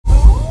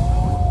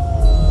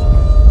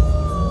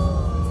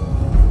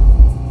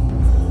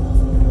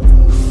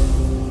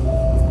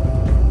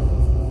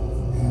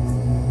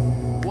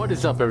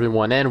What is up,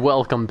 everyone, and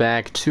welcome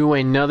back to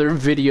another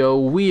video.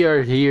 We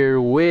are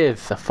here with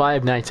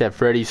Five Nights at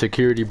Freddy's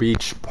Security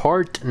Breach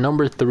part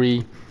number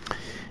 3.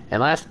 And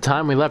last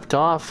time we left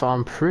off,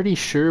 I'm pretty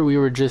sure we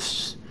were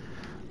just...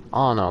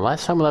 oh no,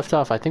 last time we left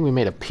off I think we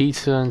made a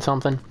pizza and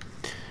something.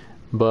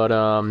 But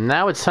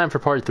now it's time for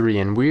part 3,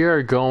 and we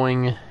are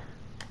going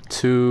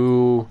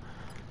to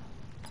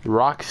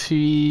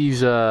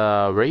Roxy's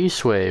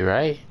Raceway,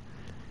 right?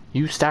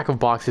 Use stack of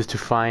boxes to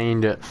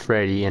find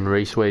Freddy in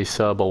Raceway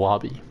sub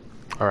lobby.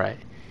 Alright.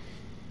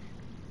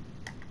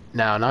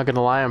 Now, not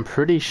gonna lie, I'm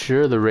pretty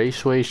sure the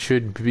Raceway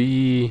should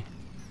be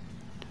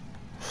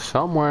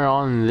somewhere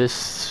on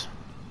this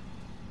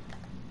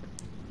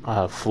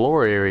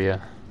floor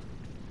area.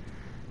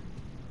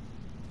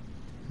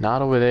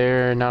 Not over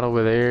there, not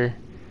over there.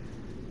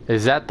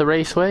 Is that the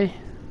Raceway?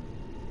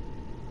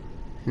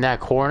 In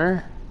that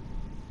corner?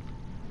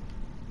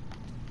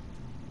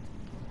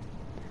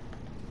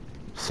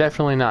 It's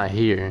definitely not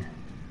here.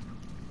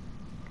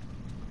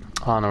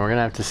 Oh no, we're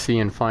gonna have to see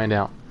and find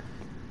out.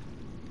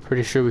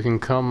 Pretty sure we can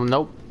come.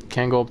 Nope,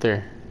 can't go up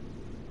there.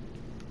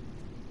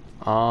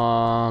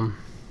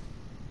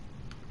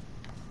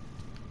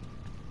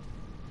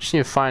 Just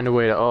need to find a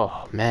way to.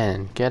 Oh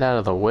man, get out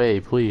of the way,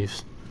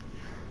 please.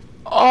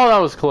 Oh, that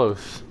was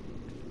close.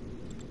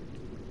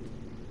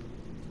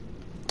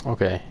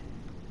 Okay.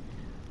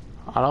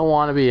 I don't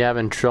want to be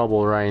having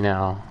trouble right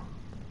now.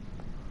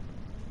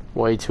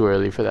 Way too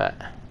early for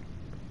that.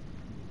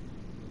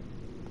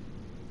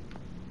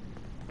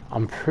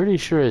 I'm pretty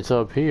sure it's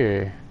up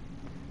here.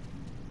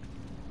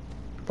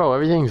 Bro,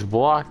 everything's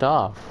blocked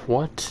off.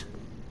 What?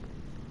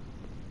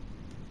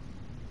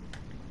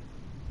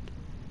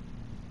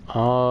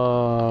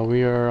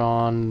 We are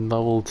on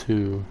level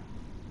 2.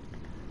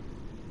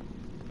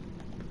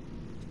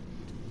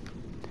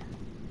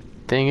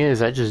 Thing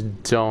is, I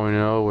just don't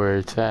know where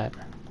it's at.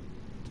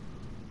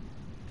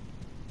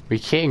 We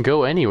can't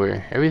go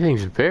anywhere.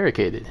 Everything's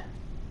barricaded.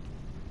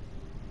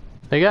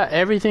 They got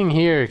everything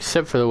here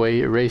except for the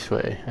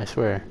Raceway, I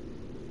swear.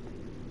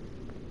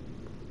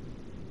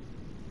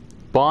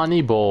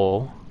 Bonnie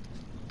Bowl.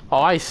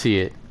 Oh, I see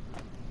it.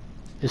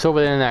 It's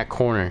over there in that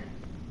corner.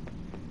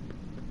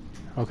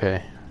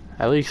 Okay.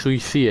 At least we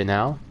see it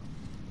now.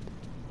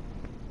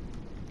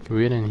 Can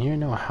we get in here?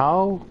 No.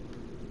 How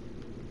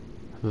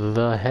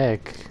the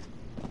heck?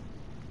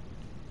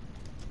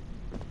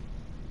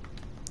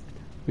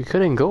 We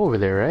couldn't go over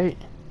there, right?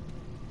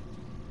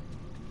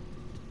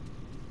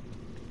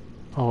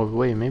 Oh,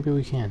 wait, maybe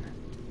we can.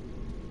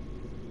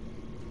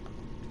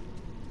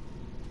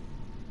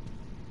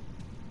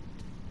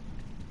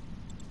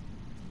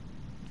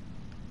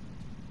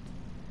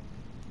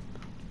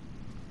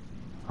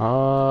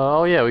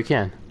 Oh yeah, we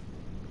can.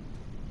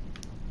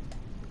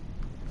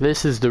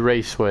 This is the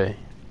Raceway.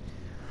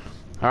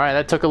 Alright,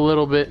 that took a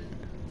little bit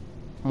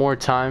more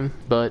time,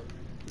 but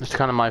it's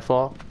kind of my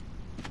fault.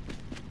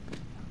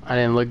 I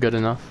didn't look good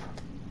enough.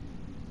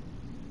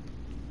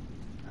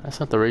 That's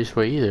not the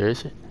Raceway either,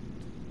 is it?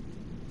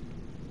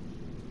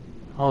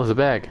 Oh, there's a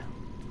bag.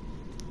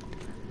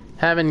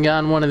 Haven't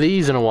gotten one of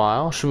these in a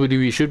while. Should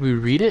we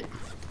read it?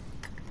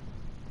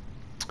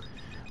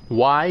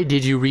 Why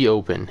did you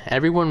reopen?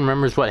 Everyone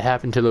remembers what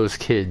happened to those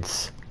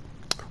kids.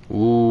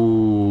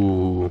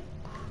 Ooh.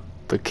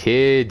 The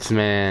kids,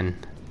 man.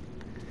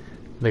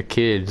 The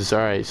kids.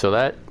 Alright, so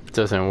that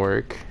doesn't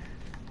work.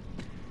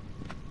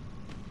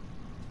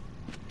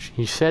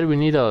 She said we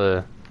need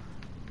a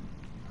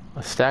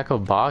stack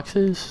of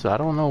boxes? I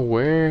don't know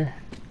where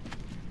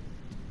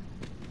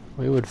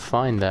we would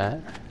find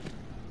that.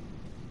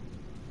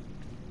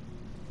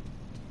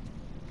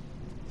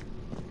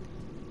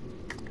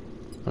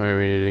 Let me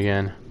read it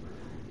again.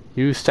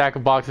 Use stack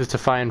of boxes to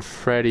find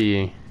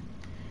Freddy.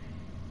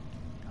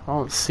 I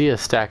don't see a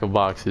stack of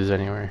boxes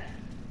anywhere.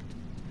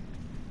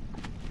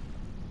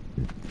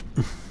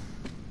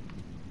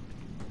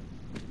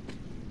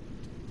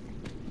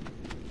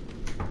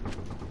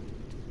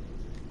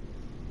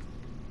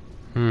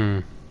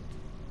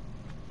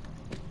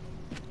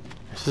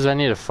 It says I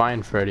need to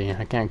find Freddy.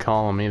 I can't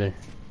call him either.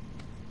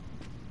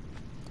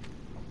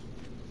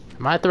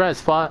 Am I at the right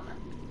spot?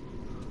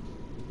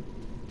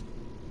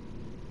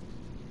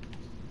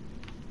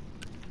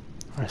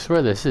 I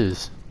swear this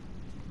is.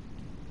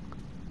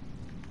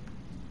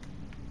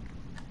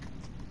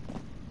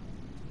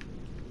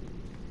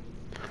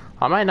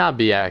 I might not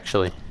be,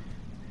 actually.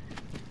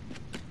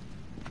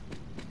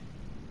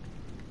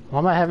 Why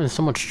am I having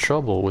so much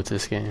trouble with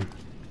this game?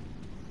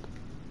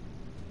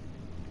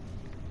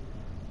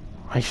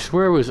 I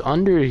swear it was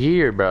under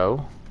here,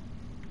 bro.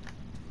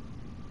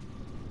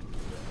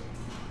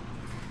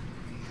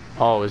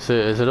 Oh, is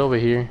it over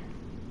here?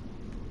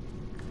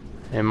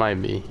 It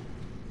might be.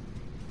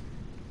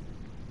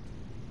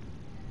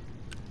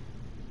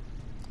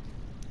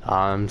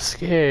 I'm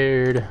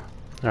scared.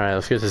 Alright,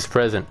 let's get this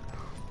present.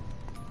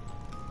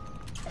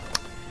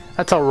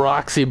 That's a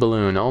Roxy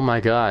balloon. Oh my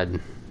god.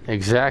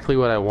 Exactly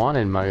what I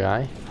wanted, my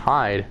guy.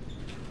 Hide.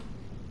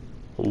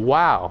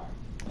 Wow.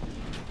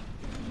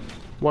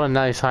 What a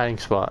nice hiding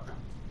spot.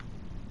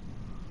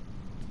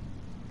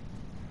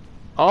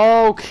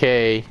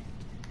 Okay.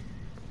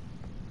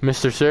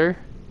 Mr. Sir?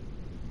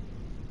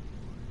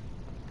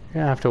 You're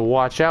gonna have to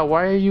watch out.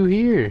 Why are you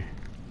here?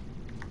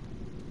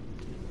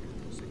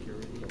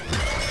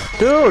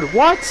 Dude,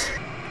 what?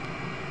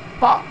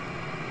 Oh.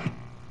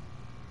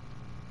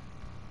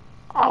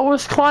 I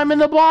was climbing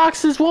the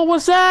boxes. What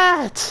was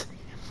that?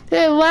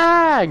 It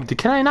lagged.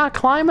 Can I not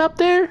climb up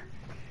there?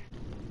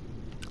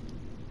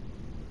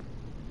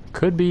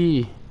 Could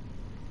be.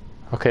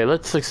 Okay,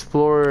 let's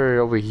explore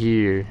over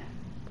here.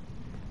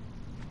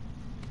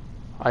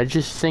 I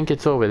just think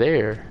it's over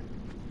there.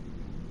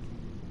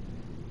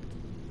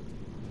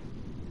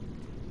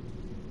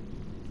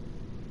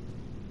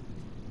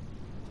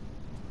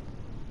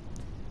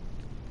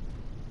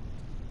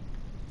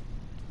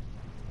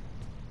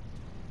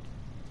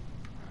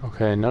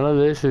 Okay, none of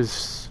this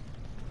is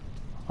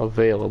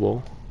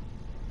available.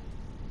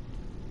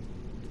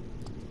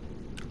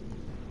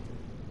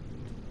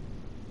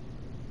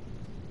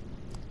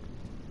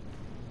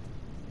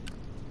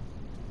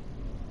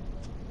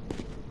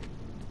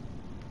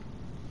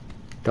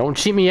 Don't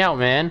cheat me out,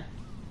 man.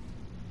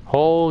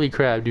 Holy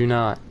crap, do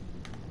not.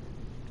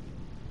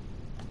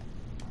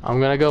 I'm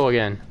gonna go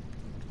again.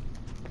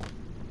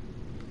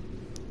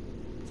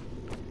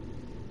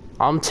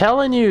 I'm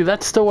telling you,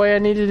 that's the way I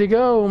needed to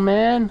go,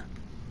 man.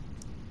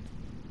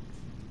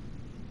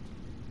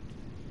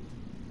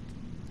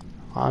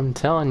 I'm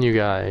telling you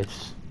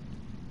guys.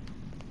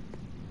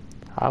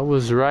 I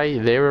was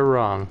right, they were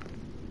wrong.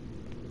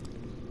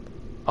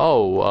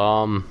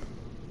 Oh,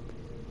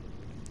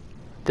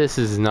 this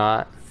is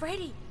not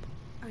Freddy,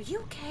 are you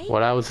okay?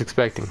 what I was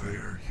expecting.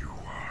 There you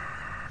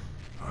are.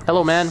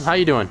 Hello, man. How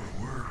you doing?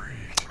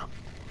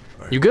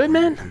 You good,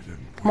 man?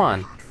 Come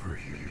on. For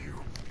you.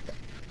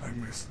 I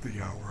missed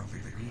the hourly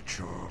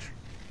recharge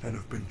and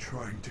have been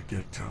trying to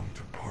get down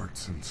to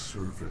parts and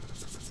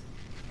service.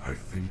 I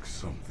think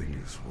something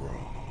is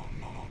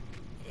wrong.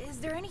 Is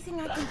there anything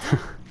I can do?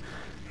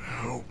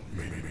 Help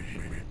me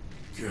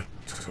get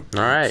to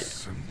Alright.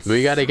 parts and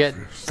We gotta get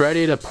service.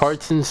 Freddy to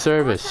parts and Of course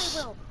service.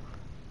 I will.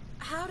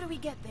 How do we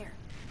get there?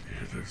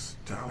 It is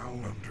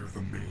down under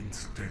the main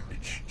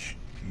stage.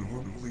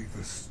 Normally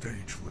the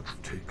stage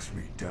lift takes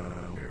me down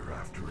there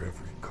after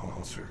every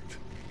concert.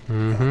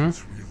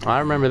 That's really I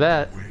remember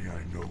that. the way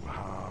I know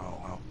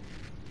how.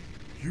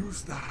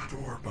 Use that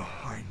door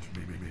behind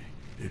me.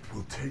 It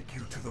will take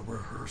you to the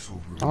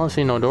rehearsal room. I don't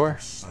see no on the door. other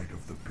side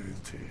of the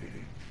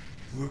building.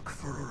 Look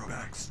for a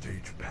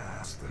backstage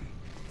pass, then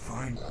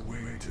find a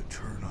way to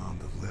turn on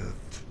the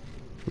lift.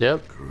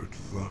 Yep. Good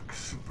luck,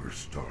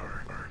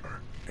 superstar.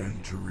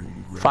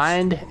 Entering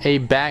Find restroom. a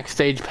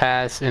backstage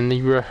pass in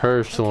the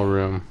rehearsal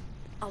room.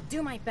 I'll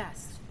do my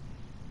best.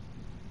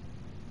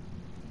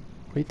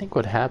 What do you think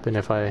would happen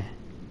if I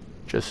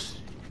just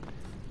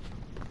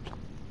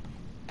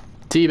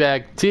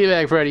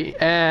teabag Freddy?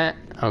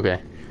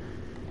 Okay.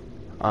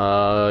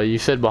 You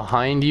said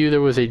behind you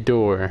there was a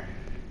door.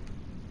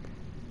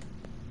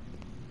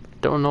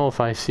 Don't know if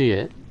I see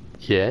it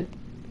yet.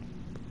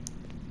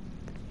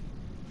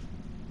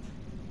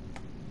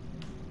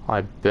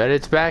 I bet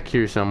it's back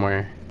here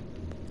somewhere.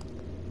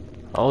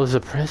 Oh, there's a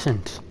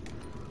present.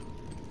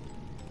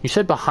 You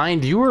said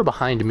behind you or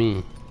behind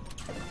me?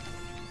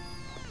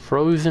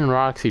 Frozen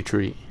Roxy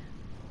treat.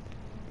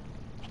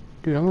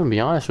 Dude, I'm gonna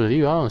be honest with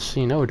you, I don't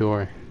see no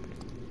door.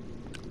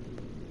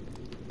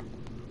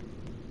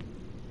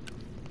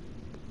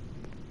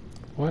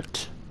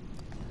 What?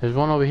 There's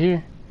one over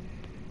here.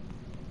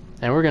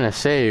 And we're gonna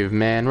save,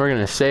 man. We're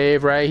gonna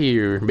save right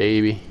here,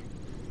 baby.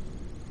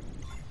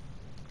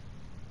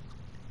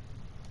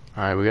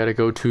 Alright, we gotta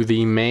go to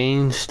the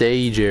main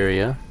stage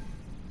area.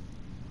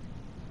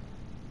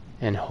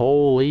 And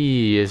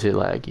holy, is it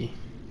laggy.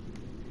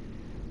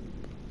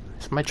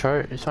 Is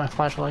my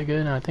flashlight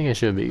good? I think it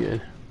should be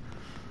good.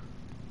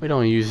 We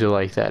don't use it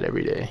like that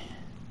every day.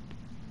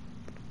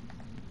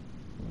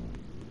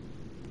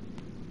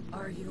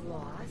 Are you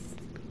lost?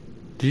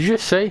 Did you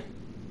just say?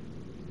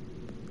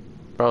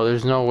 Bro,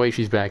 there's no way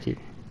she's back here.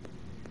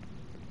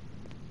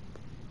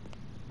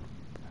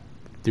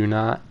 Do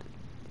not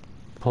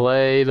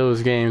play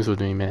those games with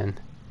me, man.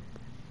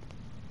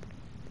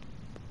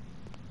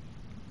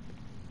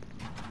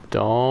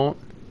 Don't.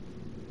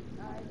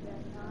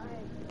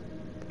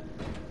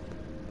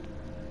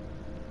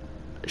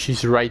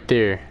 She's right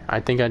there. I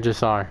think I just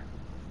saw her.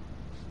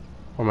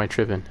 Or am I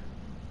tripping?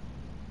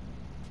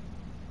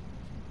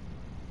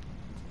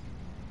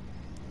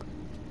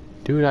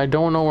 Dude, I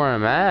don't know where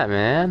I'm at,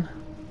 man.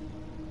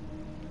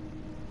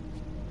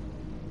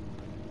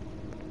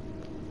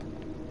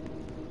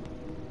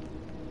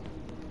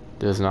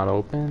 Does not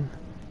open.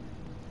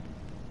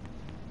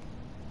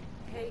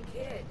 Hey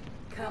kid,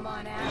 come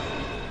on out.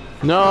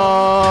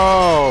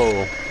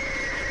 No!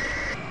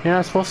 You're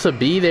not supposed to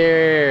be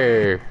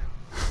there.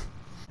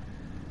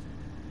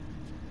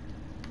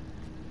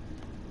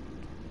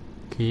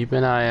 Keep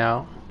an eye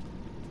out.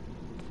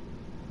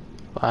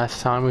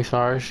 Last time we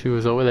saw her, she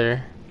was over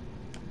there.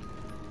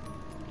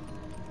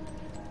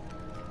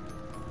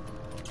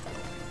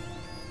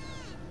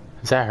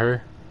 Is that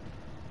her?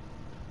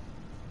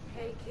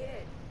 Hey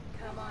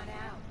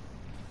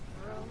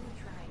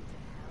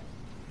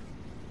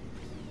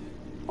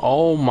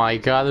Oh my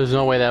god, there's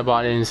no way that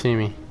bot didn't see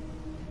me.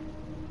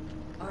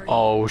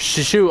 Oh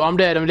shoot, I'm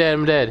dead, I'm dead,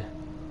 I'm dead.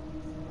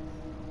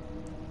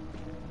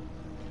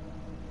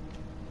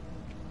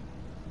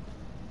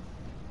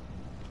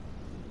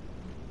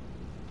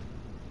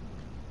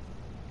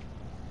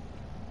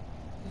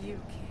 You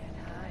can't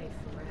hide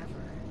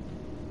forever.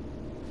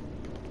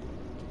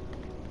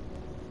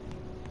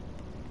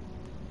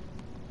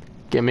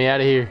 Get me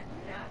out of here.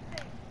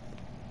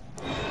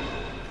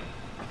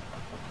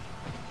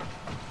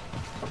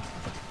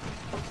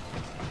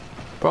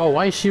 Bro,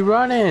 why is she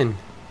running?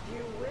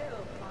 You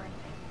will find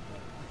me.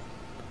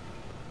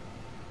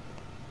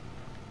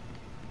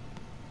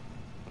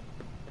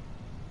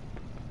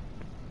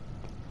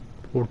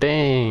 Well,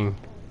 dang.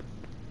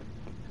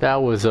 That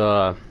was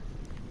a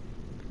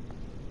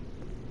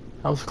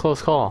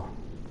close call.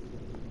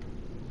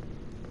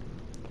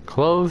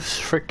 Close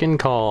freaking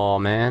call,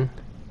 man.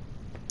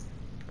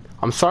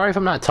 I'm sorry if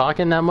I'm not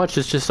talking that much.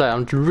 It's just that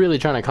I'm really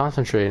trying to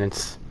concentrate. And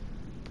it's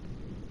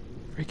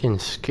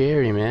freaking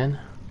scary, man.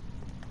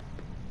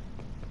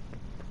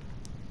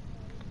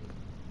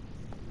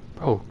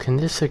 Bro, can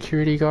this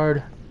security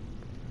guard?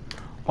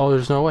 Oh,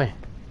 there's no way.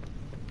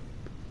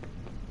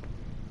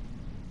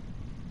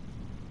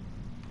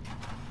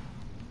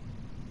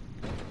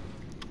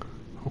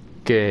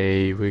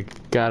 Okay, we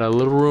got a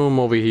little room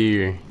over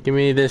here. Give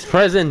me this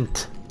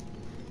present.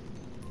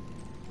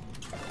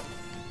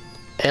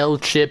 El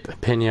Chip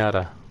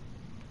Pinata.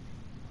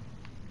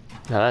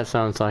 Now that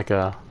sounds like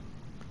a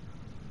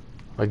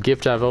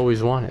gift I've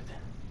always wanted.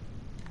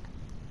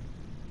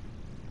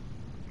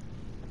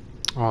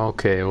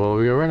 Okay, well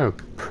we were in a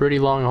pretty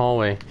long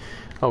hallway.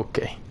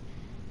 Okay.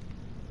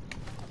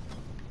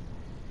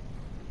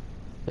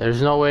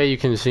 There's no way you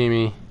can see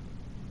me.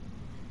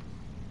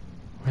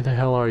 Where the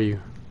hell are you?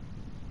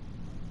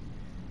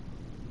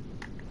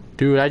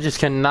 Dude, I just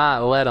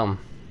cannot let him.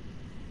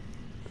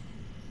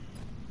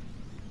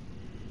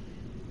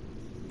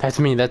 That's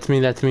me, that's me,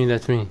 that's me,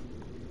 that's me.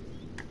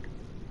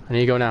 I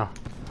need to go now.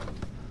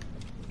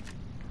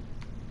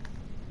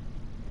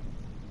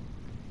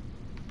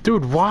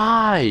 Dude,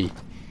 why?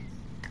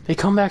 They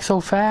come back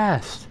so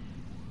fast.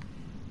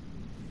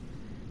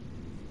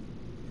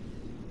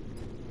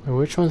 Wait,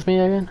 which one's me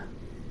again?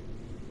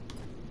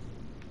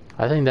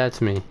 I think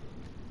that's me.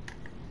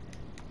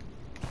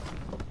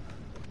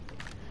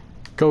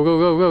 Go, go,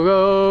 go, go,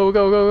 go,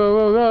 go, go,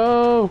 go,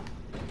 go,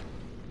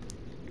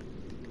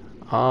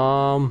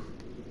 go.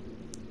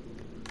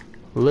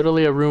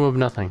 Literally a room of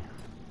nothing.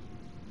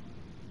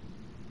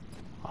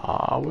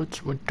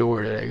 What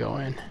door did I go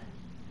in?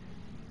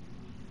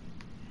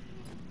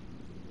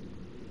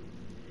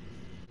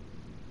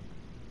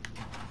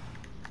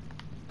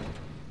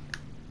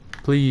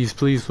 Please,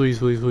 please, please,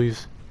 please,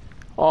 please.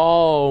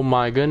 Oh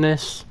my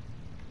goodness.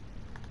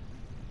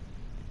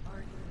 Are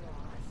you lost?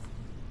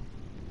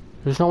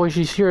 There's no way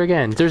she's here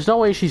again. There's no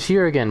way she's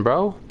here again,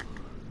 bro.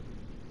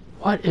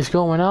 What is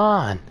going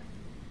on?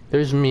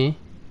 There's me.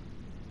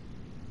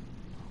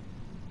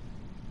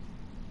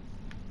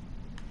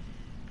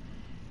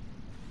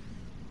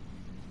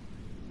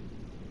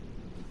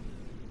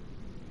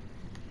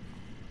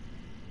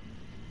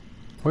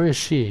 Where is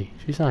she?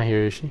 She's not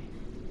here, is she?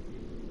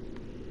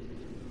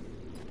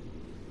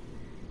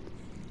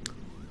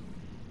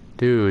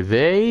 Dude,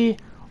 they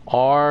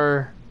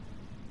are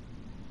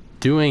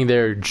doing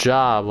their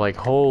job like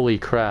holy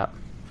crap.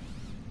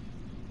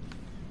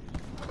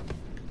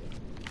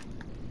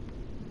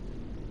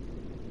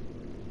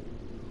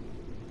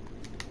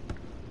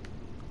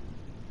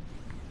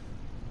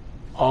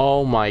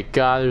 Oh my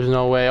god, there's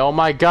no way. Oh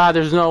my god,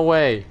 there's no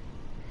way.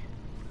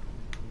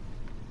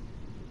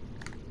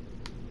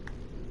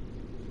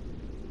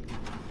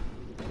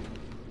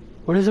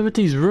 What is it with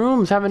these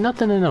rooms having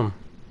nothing in them?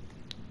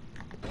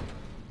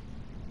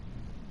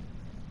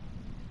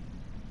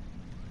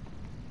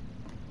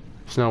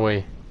 There's no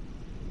way.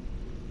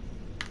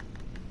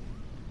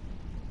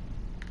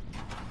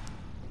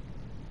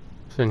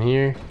 It's in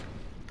here.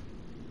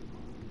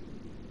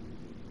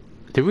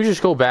 Did we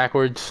just go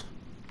backwards?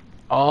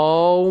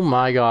 Oh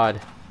my god.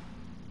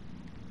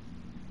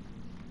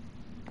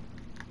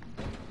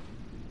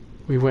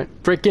 We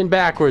went freaking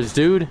backwards,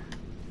 dude.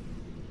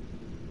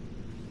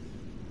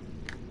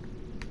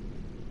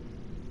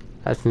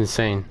 That's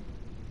insane.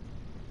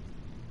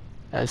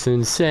 That's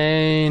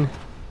insane.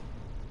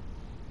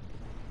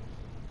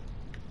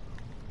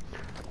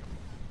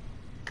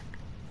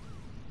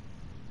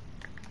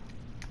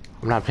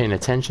 I'm not paying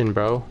attention,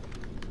 bro.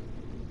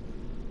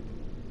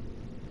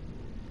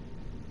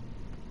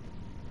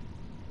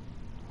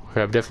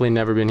 Okay, I've definitely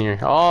never been here.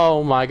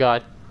 Oh my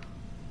god.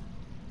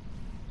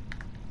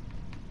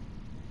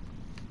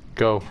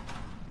 Go.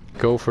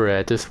 Go for it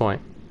at this point.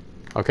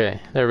 Okay,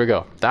 there we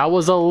go. That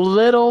was a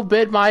little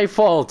bit my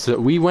fault.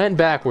 We went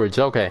backwards.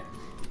 Okay.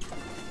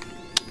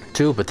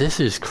 Dude, but this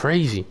is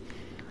crazy.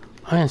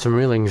 I'm in some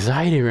real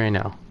anxiety right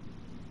now.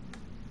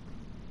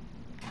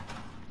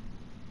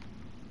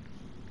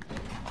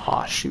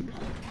 Aw, shoot.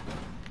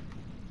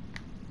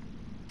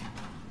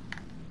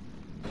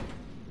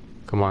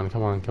 Come on,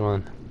 come on, come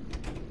on.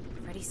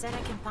 He said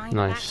I can find a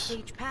Nice.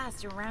 backstage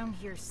pass around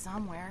here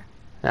somewhere.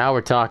 Now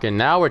we're talking.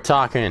 Now we're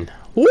talking.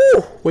 Woo!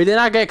 We did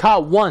not get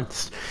caught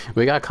once.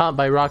 We got caught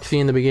by Roxy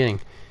in the beginning.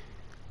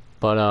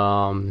 But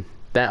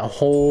that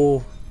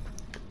whole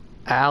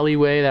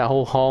alleyway, that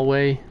whole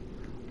hallway,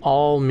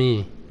 all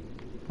me.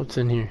 What's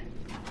in here?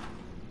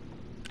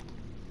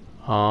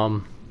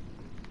 Don't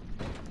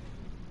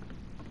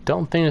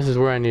think this is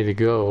where I need to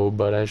go,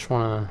 but I just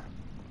wanna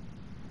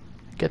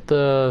get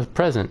the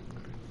present.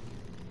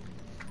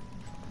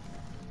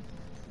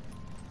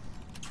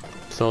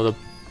 So the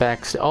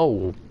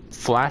oh,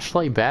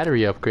 flashlight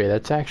battery upgrade.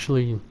 That's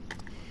actually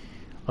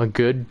a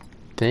good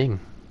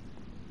thing.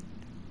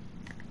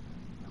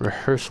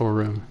 Rehearsal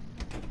room.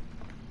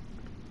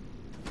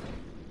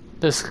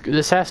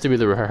 This has to be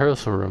the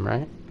rehearsal room,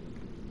 right?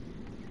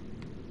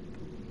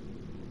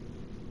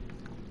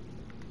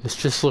 This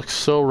just looks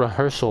so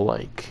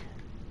rehearsal-like.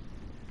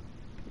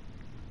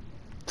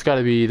 It's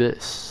gotta be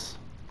this.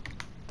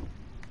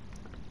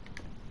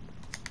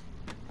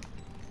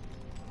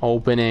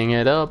 Opening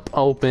it up,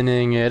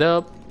 opening it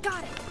up.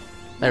 Got it.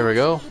 There we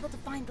go. Able to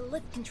find the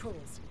lift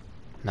controls.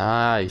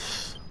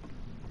 Nice.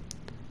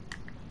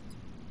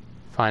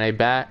 Find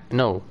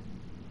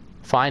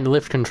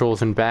lift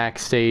controls in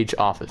backstage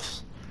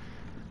office.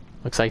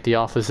 Looks like the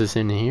office is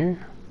in here.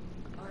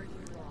 Are you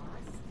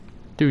lost?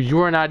 Dude,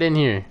 you are not in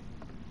here.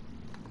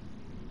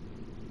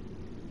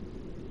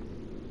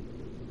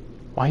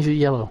 Why is it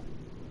yellow?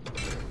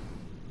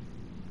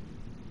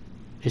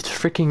 It's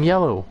freaking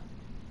yellow.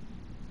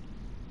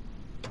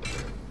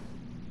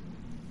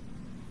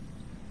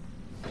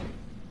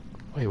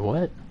 Wait,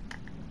 what?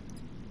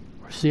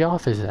 Where's the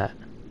office at?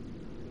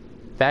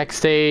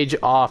 Backstage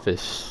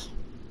office.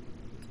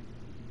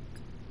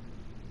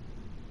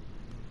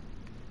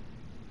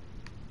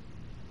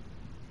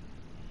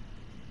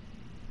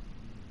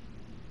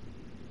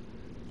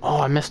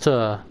 Oh, I missed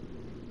a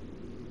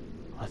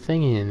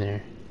thingy in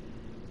there.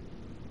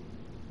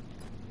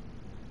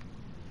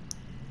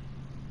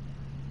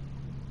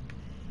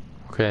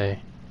 Okay.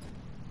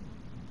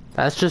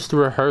 That's just the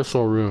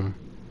rehearsal room.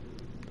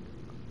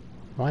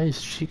 Why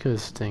is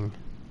Chica's thing?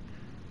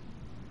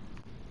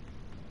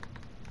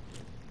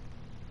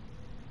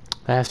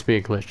 That has to be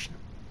a glitch.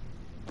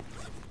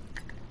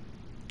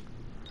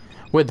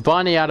 With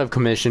Bonnie out of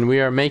commission, we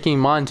are making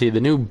Monty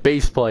the new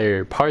bass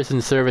player. Parts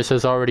and service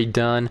has already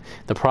done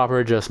the proper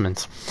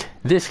adjustments.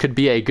 This could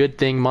be a good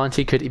thing.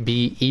 Monty could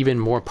be even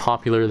more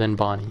popular than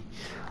Bonnie.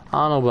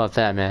 I don't know about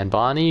that, man.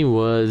 Bonnie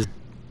was...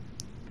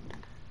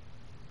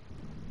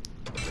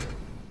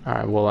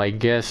 Alright, well, I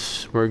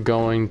guess we're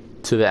going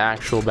to the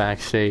actual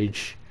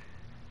backstage.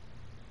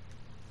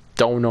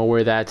 Don't know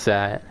where that's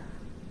at.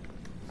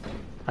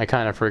 I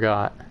kind of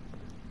forgot.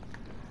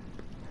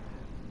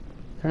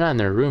 They're not in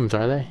their rooms,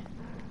 are they?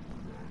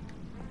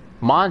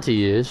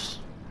 Monty is.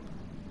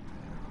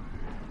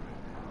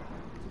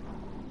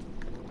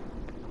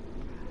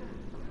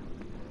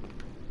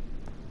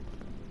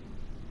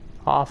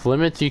 Off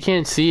limits? You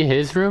can't see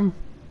his room?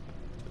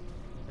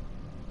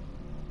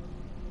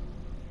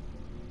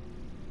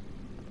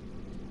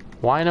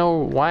 Why no?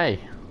 Why?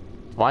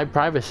 Why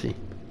privacy?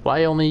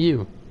 Why only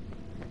you?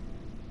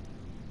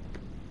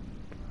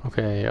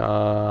 Okay,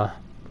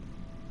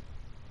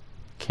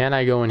 can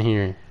I go in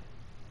here?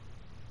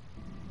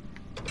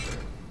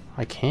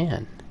 I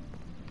can.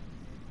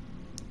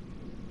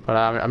 But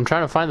I'm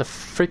trying to find the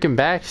freaking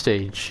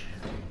backstage.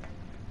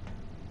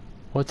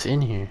 What's in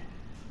here?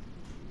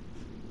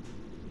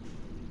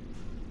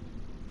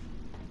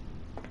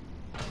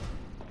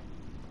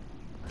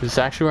 Is this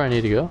actually where I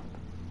need to go?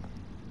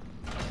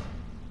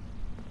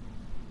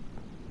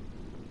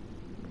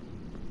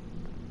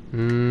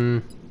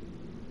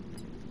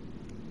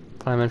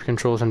 Find lift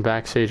controls in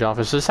backstage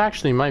office. This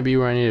actually might be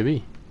where I need to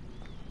be.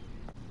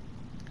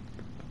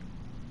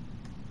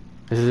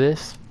 Is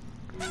this?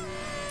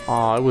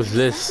 Oh, it was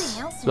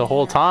this the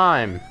whole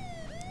time.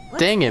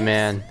 Dang it,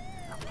 man.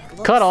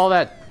 Cut all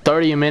that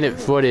 30-minute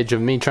footage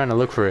of me trying to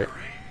look for it.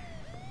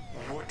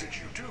 What did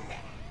you do?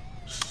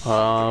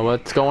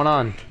 What's going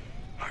on?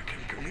 I can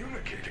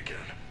communicate again.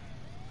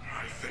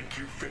 I think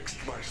you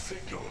fixed my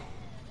signal.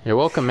 You're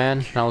welcome,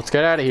 man. Now let's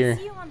get out of here.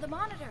 See you on the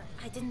monitor.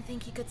 I didn't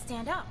think you could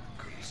stand up.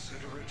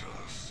 Consider it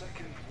a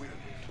second wind.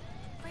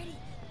 Freddy,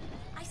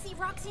 I see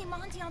Roxy and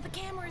Monty on the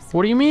cameras.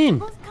 What do you mean?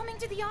 Both coming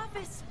to the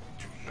office.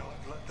 Do not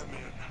let them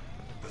in.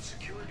 The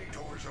security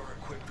doors are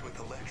equipped with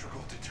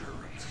electrical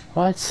deterrents.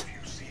 What?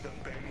 If you see them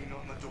banging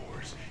on the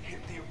doors, hit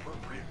the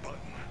appropriate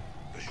button.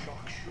 The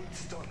shock should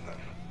stun them.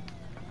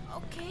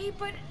 Okay,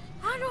 but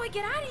how do I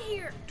get out of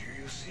here? Do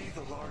you see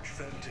the large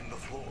vent in the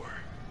floor?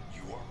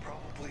 You are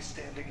probably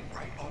standing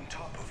right on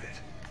top of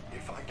it.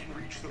 If I can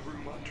reach the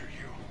room under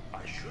you,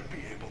 I should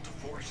be able to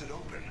force it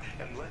open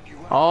and let you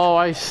out. Oh,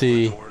 I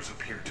see. The doors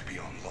appear to be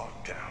on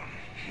lockdown.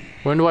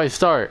 When do I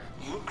start?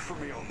 Look for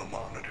me on the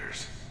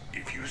monitors.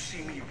 If you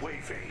see me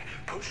waving,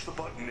 push the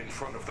button in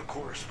front of the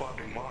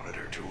corresponding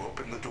monitor to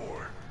open the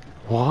door.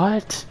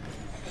 What?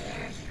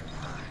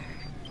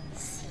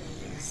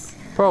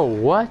 Bro,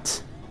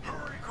 what?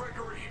 Hurry,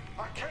 Gregory!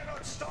 I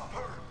cannot stop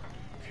her!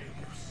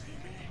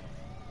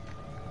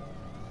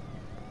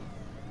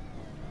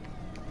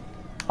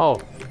 Oh.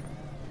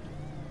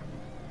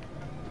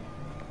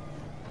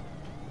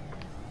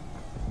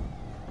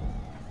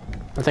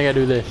 I think I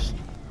do this.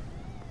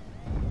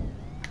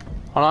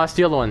 Oh no, that's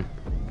the other one.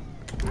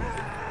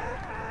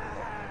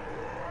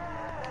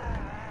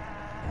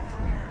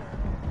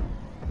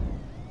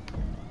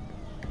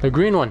 The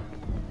green one.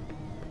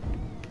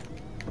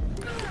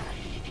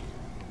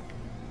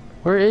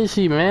 Where is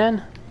he,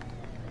 man?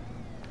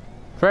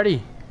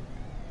 Freddy.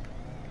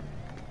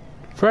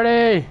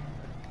 Freddy!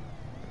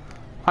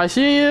 I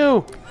see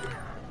you!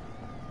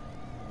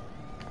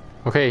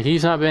 Okay,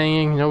 he's not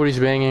banging. Nobody's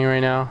banging right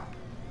now.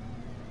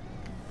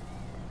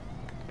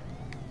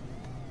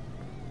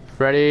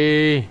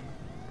 Freddy!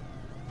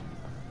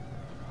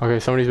 Okay,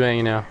 somebody's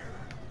banging now.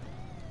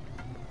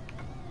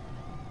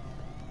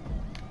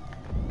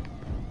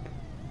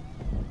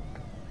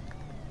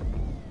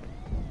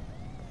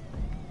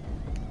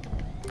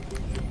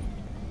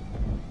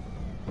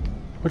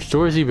 Which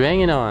door is he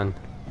banging on?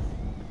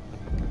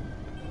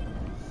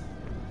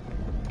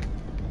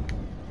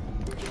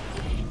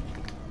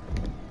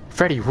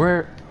 Freddy,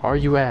 where are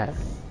you at?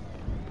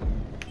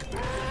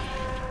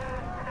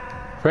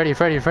 Freddy,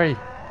 Freddy, Freddy.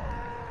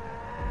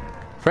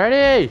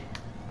 Freddy!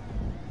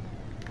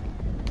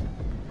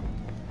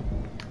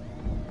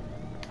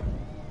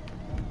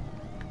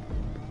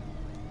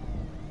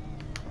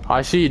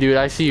 I see you, dude.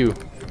 I see you.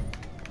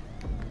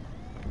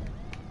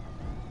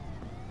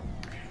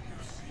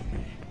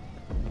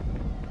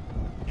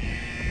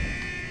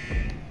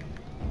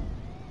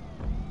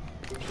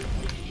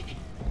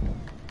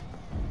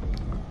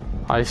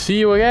 I see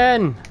you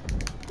again.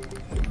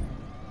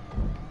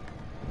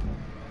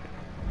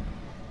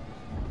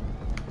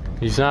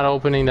 He's not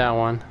opening that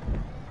one.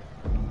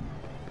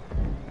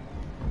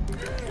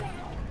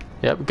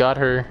 Yep, got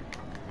her.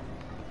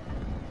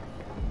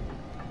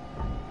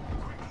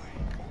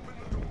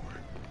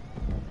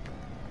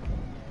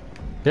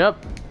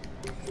 Yep.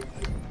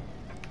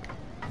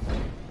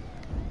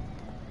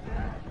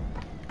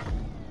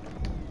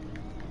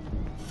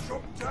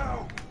 Jump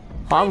down.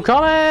 I'm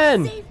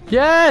coming.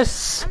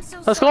 Yes. I'm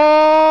so Let's sorry.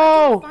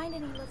 I go. couldn't find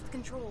any lift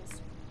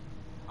controls.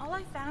 All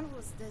I found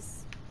was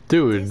this.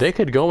 Dude, they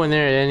could go in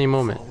there at any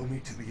moment. Follow me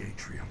to the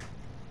atrium.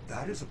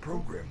 That is a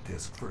program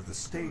disc for the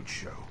stage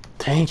show.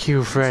 Thank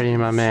you, Freddy,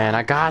 my man.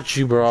 I got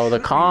you, bro. The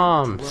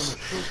comms.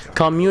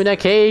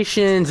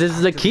 Communications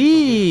is the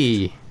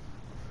key.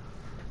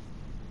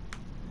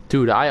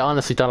 Dude, I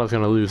honestly thought I was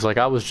gonna lose. Like,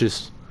 I was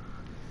just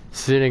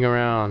sitting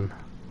around.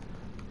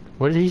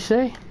 What did he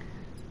say?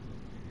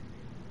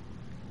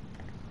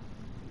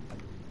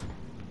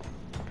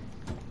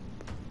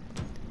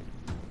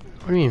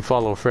 What do you mean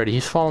follow Freddy?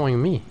 He's following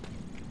me.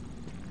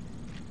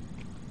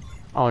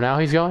 Oh, now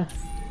he's going?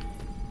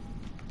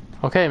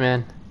 Okay,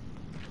 man.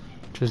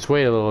 Just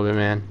wait a little bit,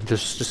 man.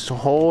 Just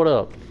hold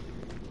up.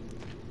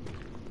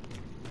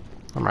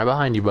 I'm right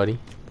behind you, buddy.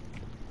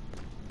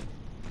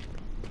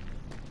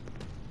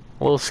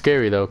 A little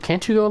scary, though.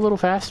 Can't you go a little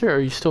faster, or are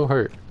you still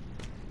hurt?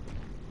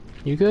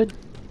 You good?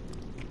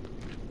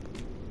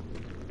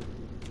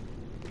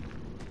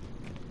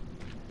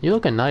 You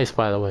looking nice,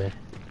 by the way.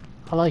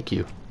 I like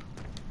you.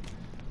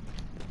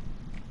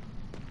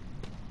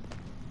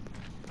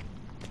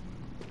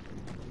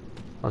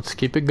 Let's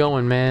keep it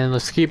going, man.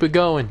 Let's keep it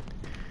going.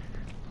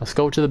 Let's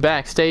go to the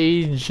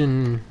backstage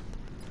and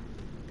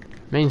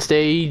main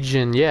stage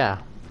and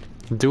yeah,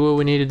 do what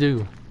we need to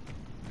do.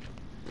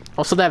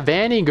 Also, that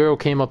Vanny girl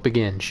came up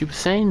again. She was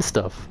saying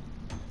stuff.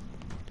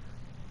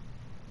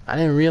 I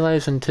didn't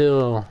realize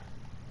until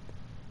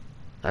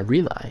I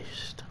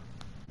realized.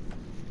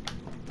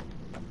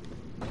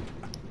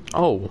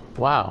 Oh,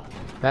 wow.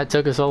 That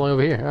took us all the way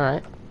over here.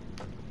 Alright.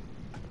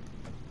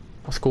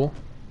 That's cool.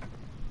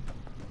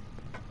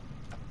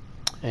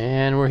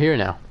 And we're here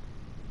now.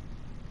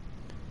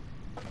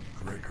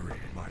 Gregory,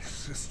 my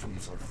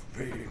systems are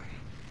failing.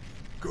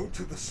 Go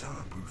to the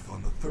sound booth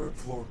on the 3rd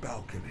floor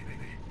balcony.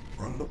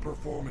 Run the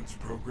performance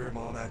program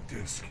on that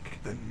disc.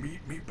 Then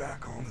meet me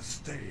back on the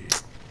stage.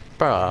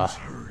 Bruh. Please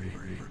hurry.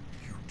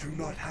 You do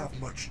not have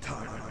much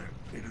time.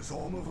 It is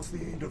almost the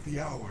end of the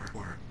hour.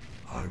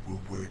 I will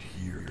wait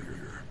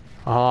here.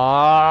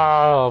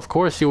 Oh, of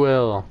course you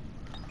will.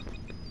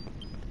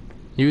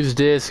 Use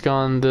disc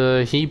on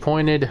the... He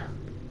pointed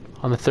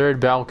on the 3rd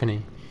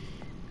balcony.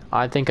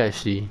 I think I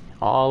see.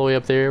 All the way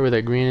up there where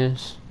that green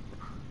is.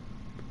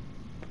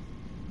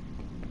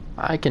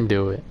 I can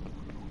do it.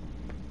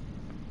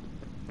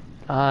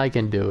 I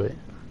can do it.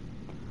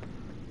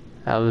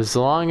 As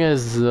long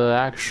as the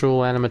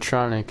actual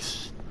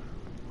animatronics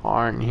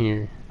aren't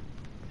here.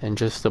 And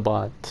just the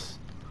bots.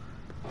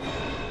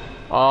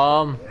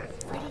 What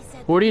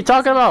are you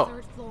talking about?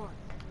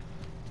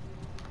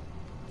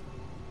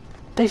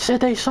 They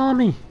said they saw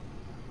me.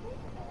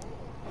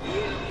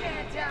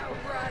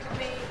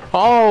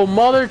 Oh,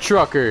 mother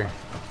trucker.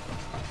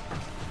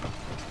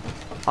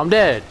 I'm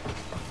dead.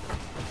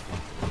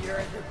 You're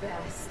the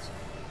best.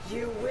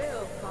 You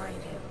will find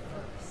him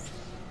first.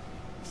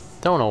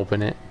 Don't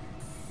open it.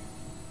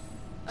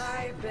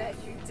 I bet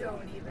you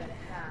don't even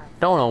have.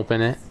 Don't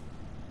open it.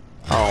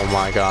 Oh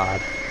my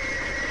god.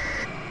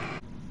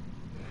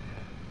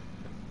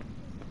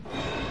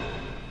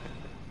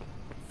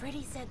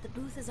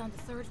 booth is on the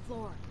 3rd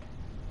floor.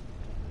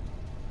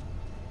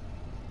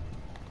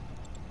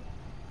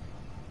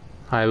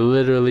 I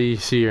literally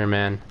see her,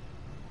 man.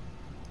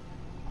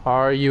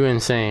 Are you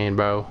insane,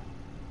 bro?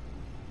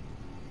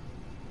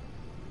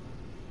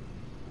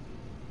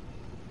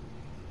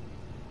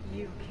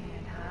 You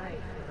can't hide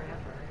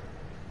forever.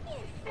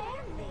 Your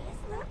family is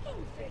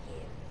looking for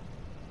you.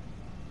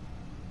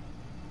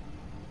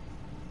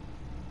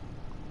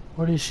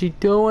 What is she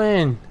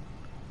doing?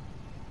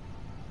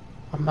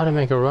 I'm about to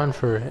make a run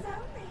for it.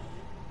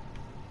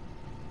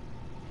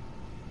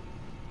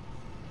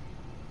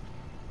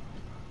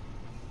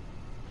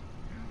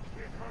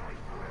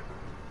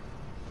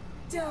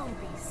 Don't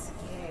be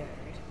scared.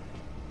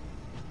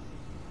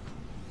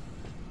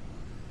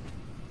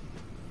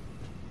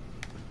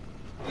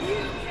 You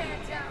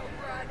can't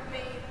outrun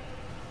me.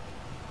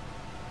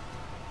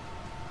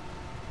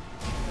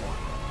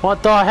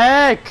 What the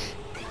heck?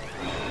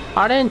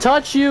 I didn't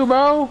touch you,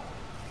 bro.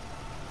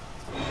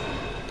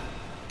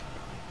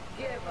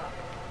 Give up.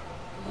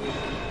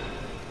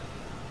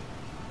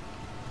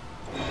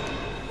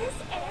 This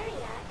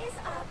area is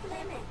off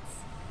limits.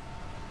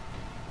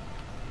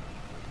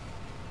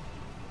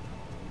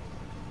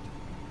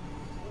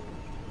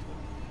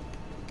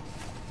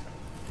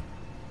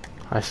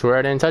 I swear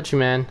I didn't touch you,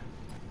 man.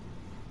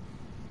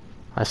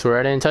 I swear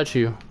I didn't touch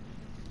you.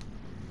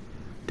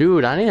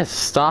 Dude, I need to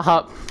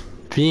stop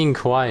being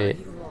quiet.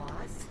 You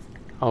lost?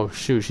 Oh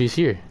shoot, she's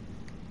here.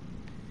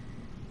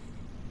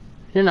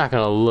 You're not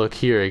gonna look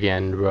here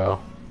again, bro.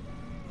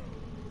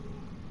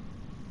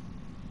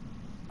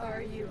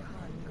 Are you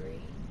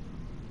hungry?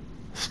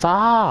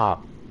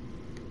 Stop!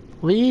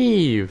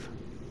 Leave!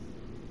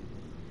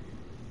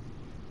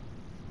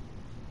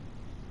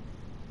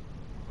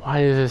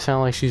 Why does it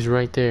sound like she's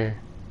right there?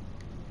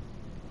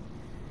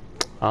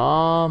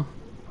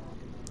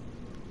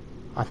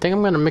 I think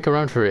I'm gonna make a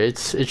run for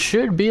it. It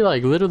should be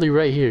like literally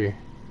right here.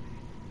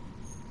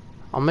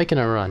 I'm making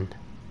a run.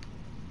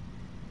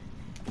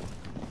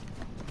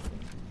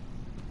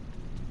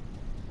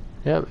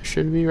 Yep, it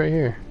should be right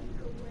here.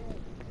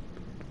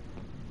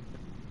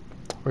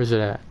 Where's it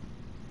at?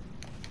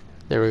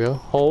 There we go.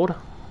 Hold.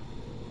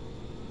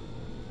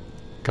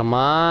 Come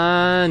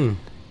on!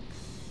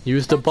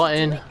 Use the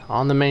button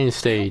on the main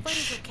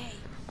stage.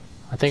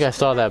 I think I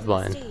saw that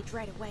button.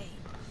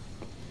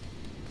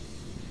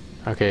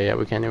 Okay, yeah,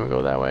 we can't even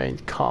go that way.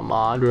 Come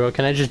on, bro.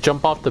 Can I just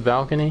jump off the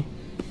balcony?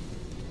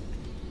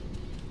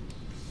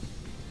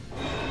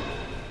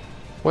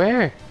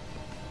 Where?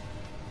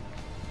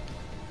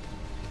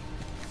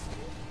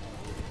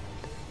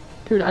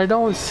 Dude, I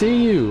don't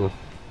see you.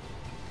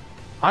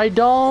 I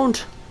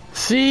don't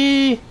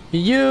see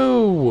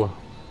you.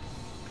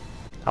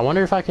 I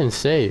wonder if I can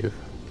save.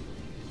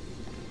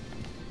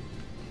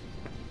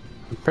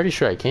 I'm pretty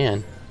sure I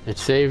can. It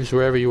saves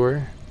wherever you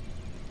were.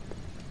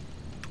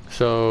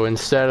 So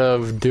instead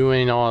of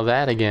doing all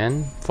that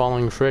again,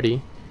 following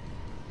Freddy.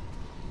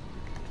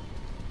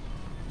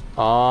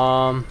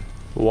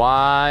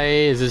 Why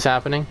is this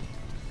happening?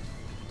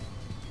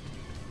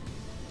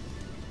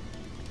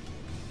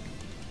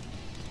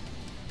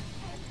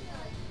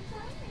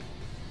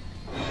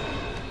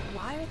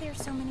 Why are there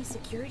so many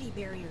security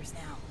barriers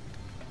now?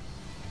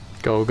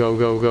 Go, go,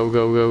 go, go,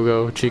 go, go,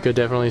 go. Chica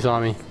definitely saw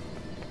me.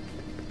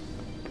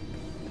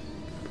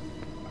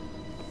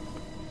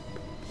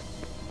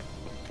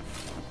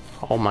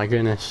 Oh my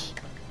goodness.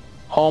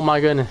 Oh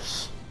my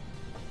goodness.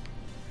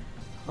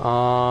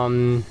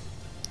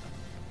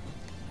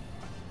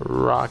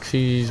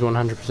 Roxy's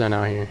 100%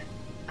 out here.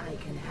 I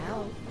can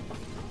help.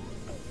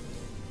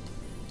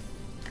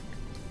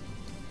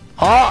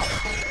 Ah!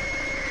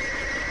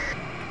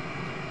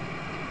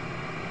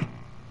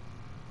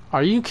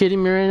 Are you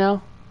kidding me right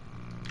now?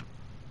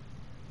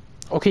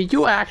 Okay,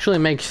 you actually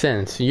make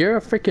sense. You're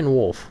a freaking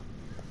wolf.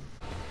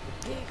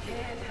 You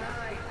can't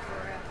hide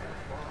forever.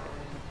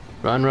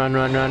 Run, run,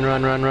 run, run,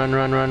 run, run, run,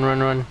 run, run, run,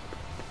 run.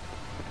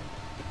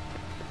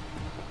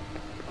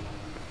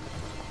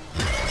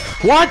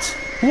 What?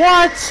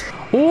 What?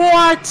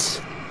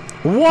 What?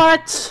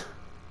 What?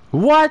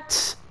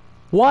 What?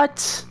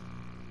 What?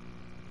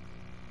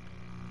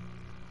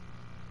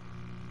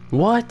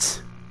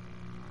 What?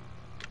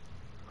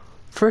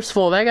 First of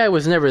all, that guy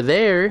was never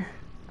there.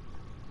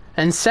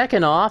 And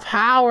second off,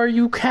 how are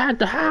you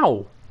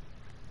how?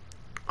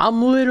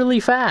 I'm literally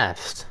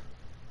fast.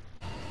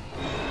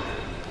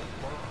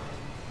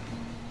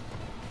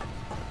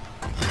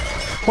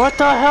 What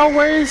the hell?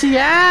 Where is he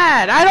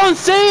at? I don't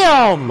see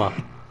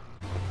him!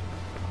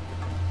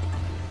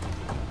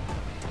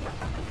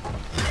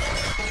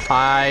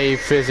 I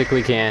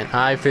physically can't.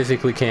 I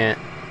physically can't.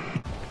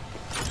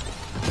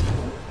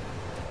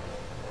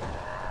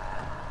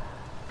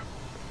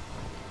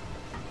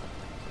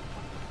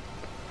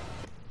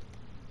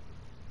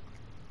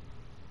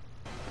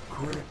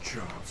 Great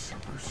job,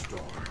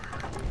 superstar.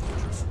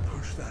 Just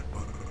push that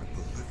button.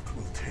 The lift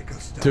will take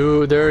us down.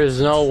 Dude, there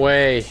is no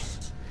way.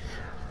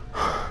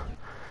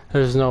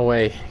 There's no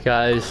way,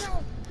 guys.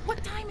 Oh,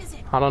 what time is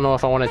it? I don't know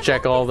if I want to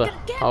check all the...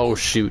 Oh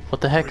shoot,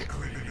 what the heck?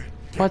 Quickly,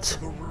 get What? to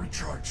the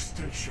recharge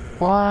station.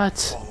 What?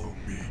 Follow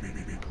me.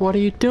 What are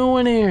you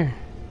doing here?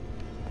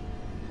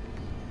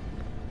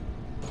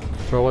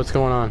 Bro, what's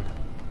going on?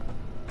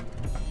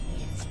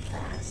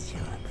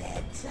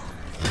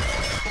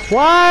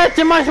 What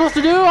am I supposed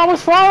to do? I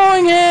was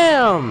following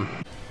him!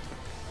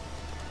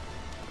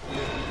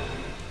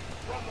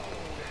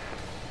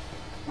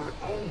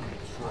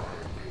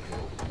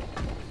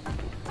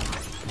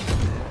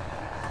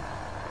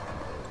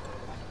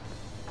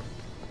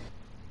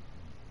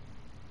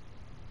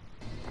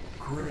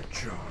 Great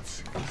job,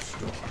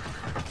 superstar.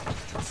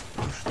 Just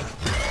push that.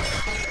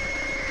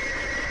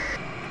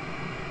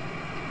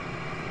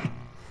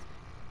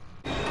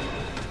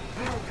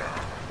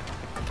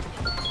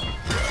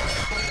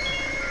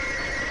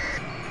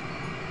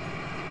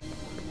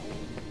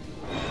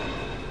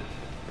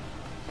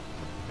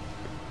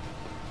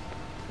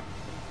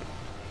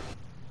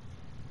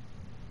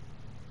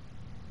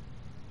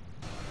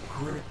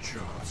 Great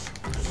job,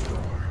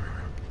 superstar.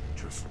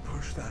 Just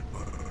push that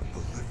button. The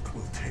lift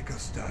will take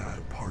us down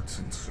to parts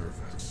and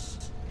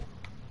service.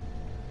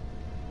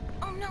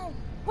 Oh no!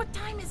 What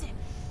time is it?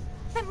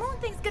 That moon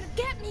thing's gonna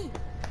get me!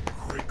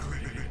 Quickly,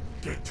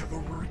 get to the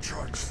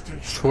recharge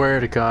station. Swear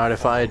to God,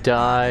 if I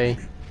die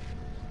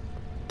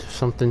to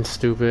something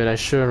stupid, I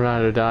should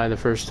rather die the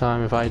first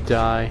time. If I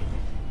die,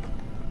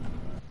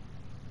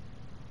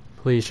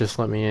 please just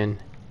let me in.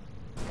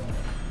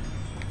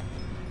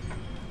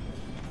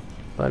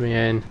 Let me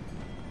in.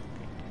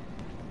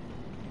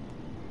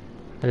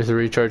 There's the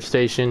recharge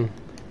station.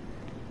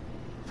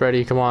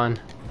 Freddy, come on.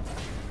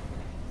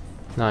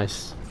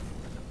 Nice.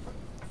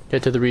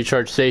 Get to the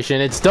recharge station.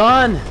 It's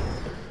done!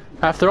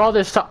 After all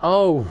this time.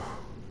 Oh.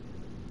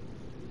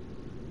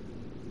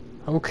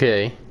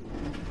 Okay.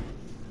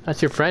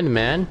 That's your friend,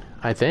 man.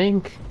 I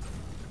think.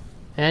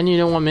 And you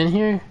know I'm in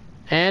here?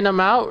 And I'm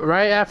out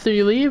right after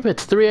you leave.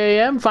 It's 3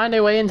 a.m. Find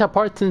a way into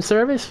parts and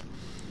service.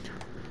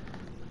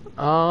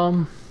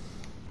 Freddy!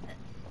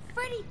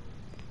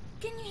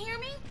 Can you hear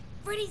me?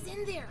 Freddy's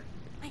in there.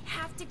 I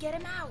have to get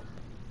him out.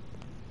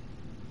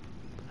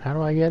 How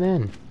do I get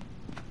in?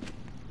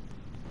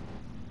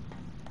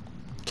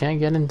 Can't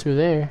get in through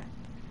there.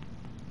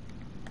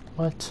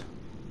 What?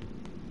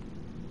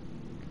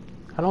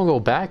 I don't go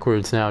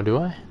backwards now, do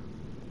I?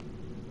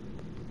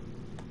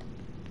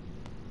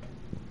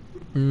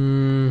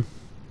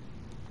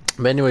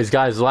 But anyways,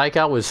 guys, like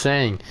I was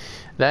saying,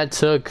 that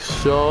took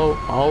so...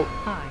 Oh.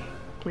 Hi,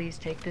 please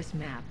take this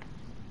map.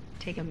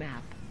 Take a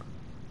map.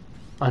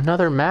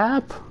 Another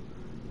map?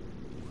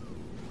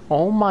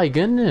 Oh my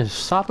goodness,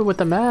 stop it with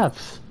the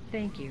maps.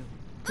 Thank you.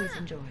 Please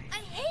enjoy. I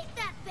hate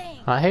that thing!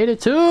 I hate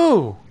it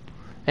too!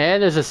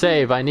 And there's a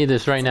save, I need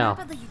this right It's a now.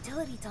 map of the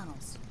utility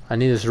tunnels. I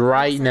need this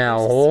right now.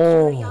 There's a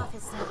security Oh.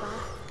 office nearby.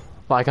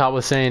 Like I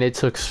was saying, it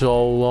took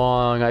so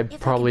long. I If I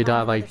probably can buy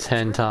died like another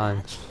 10 security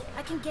times. badge,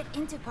 I can get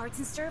into parts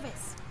and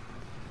service.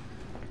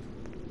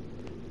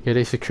 Get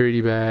a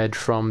security badge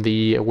from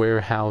the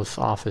warehouse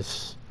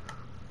office.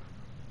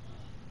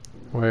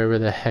 Wherever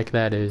the heck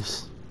that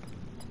is.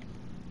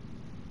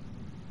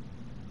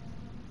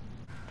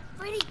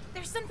 Freddy,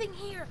 there's something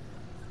here.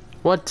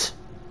 What?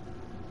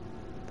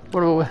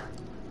 What?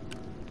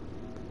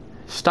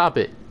 Stop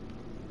it.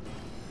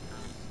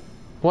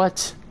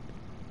 What?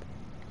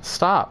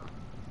 Stop.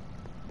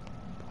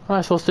 What am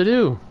I supposed to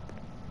do?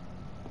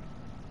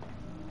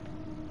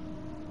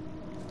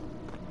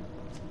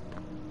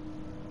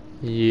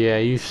 Yeah,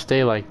 you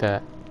stay like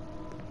that.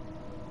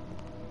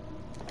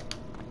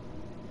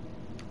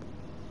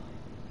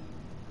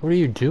 What are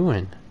you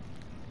doing?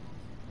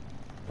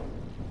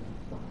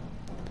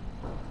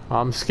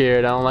 I'm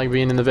scared. I don't like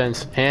being in the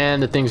vents.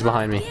 And the thing's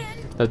behind me.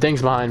 The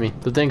thing's behind me.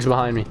 The thing's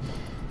behind me.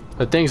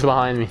 The thing's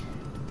behind me.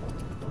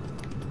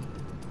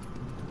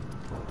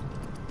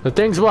 The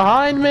thing's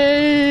behind me!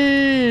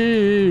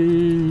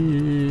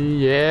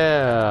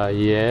 Yeah,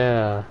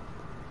 yeah.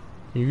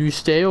 You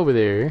stay over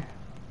there.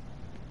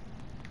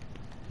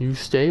 You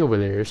stay over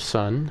there,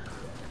 son.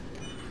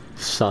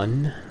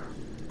 Son.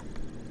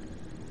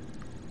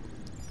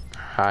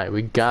 Alright,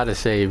 we gotta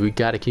save. We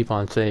gotta keep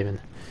on saving.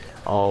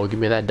 Oh, give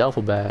me that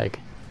duffel bag.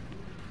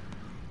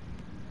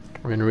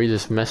 We're gonna read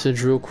this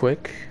message real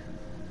quick.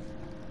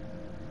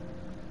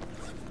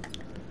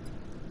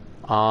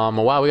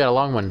 Wow, we got a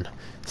long one.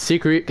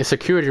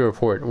 Security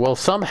report. Well,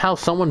 somehow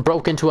someone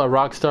broke into a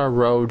Rockstar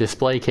Row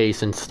display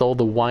case and stole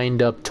the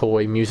wind-up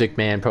toy Music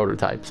Man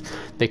prototypes.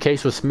 The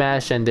case was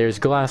smashed and there's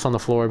glass on the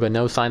floor, but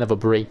no sign of a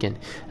break-in.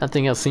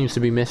 Nothing else seems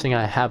to be missing.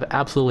 I have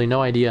absolutely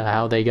no idea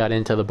how they got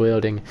into the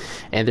building,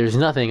 and there's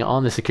nothing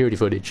on the security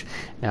footage.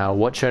 Now,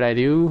 what should I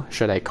do?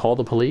 Should I call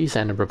the police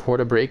and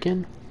report a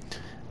break-in?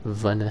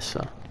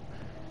 Vanessa.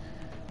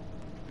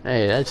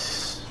 Hey,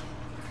 that's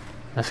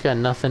got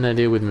nothing to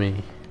do with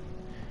me.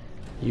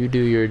 You do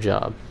your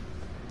job.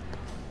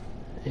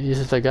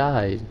 Is the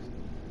guy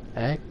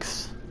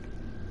X?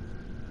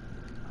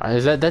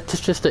 Is that's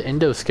just the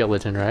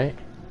endoskeleton, right?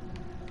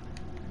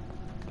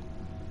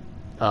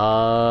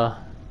 Oh,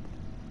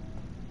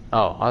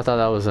 I thought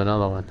that was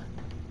another one.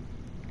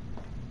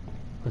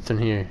 What's in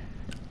here?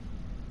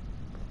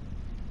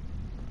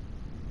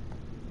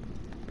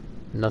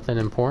 Nothing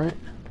important?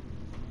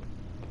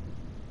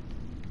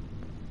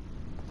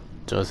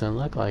 Doesn't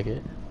look like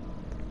it.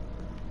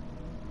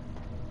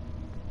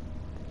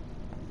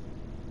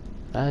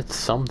 That's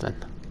something.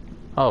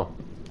 Oh.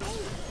 Hey,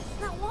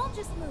 that wall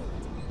just moved.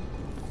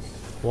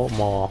 What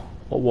wall?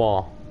 What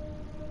wall?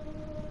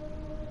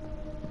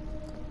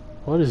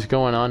 What is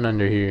going on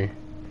under here?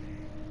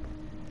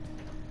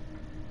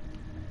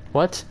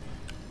 What?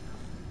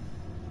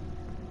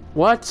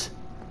 What?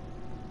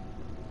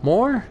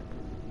 More?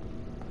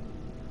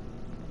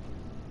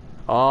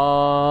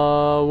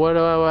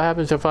 What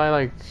happens if I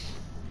like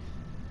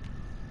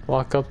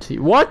walk up to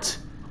you? What?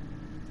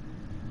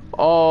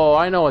 Oh,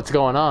 I know what's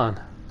going on.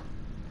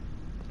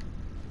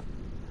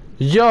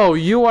 Yo,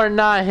 you are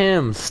not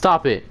him.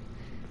 Stop it.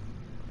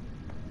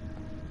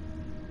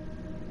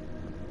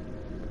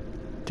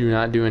 Do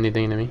not do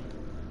anything to me.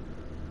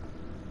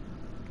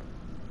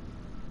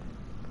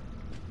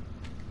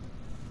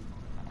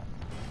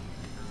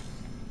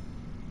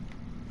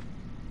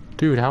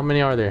 Dude, how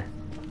many are there?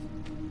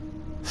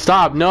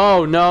 Stop!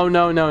 No, no,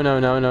 no, no, no,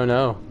 no, no,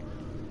 no.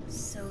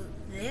 So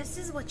this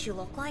is what you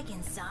look like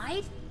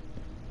inside?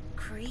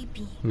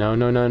 Creepy. No,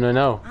 no, no, no,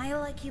 no. I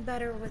like you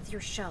better with your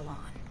shell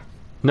on.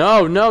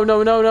 No, no,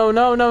 no, no, no,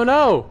 no, no,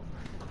 no.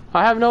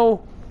 I have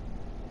no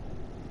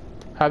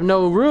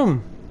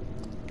room.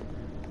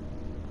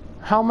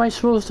 How am I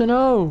supposed to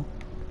know?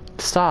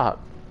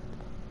 Stop.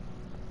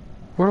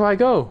 Where do I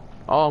go?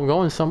 Oh, I'm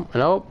going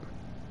nope.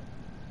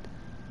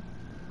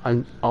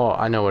 Oh,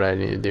 I know what I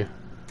need to do.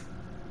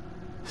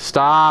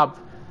 Stop.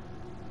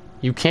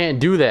 You can't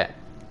do that.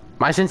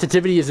 My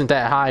sensitivity isn't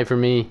that high for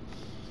me.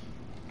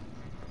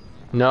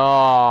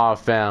 No,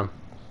 fam.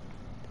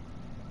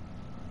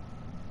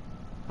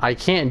 I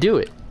can't do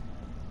it.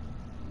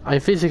 I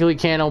physically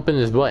can't open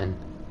this button.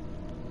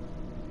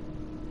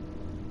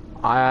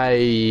 I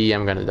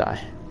am gonna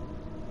die.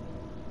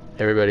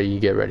 Everybody,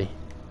 you get ready.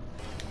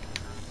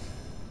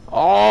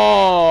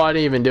 Oh, I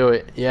didn't even do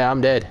it. Yeah,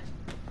 I'm dead.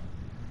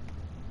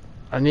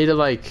 I need to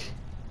like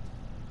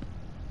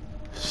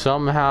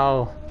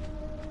somehow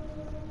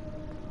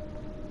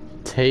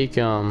take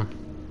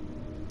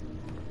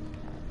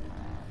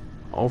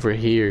over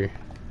here.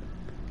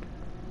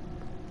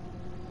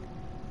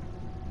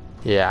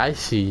 Yeah, I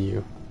see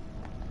you.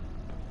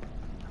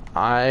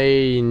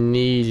 I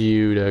need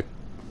you to.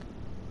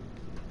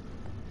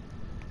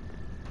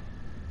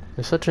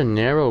 It's such a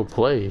narrow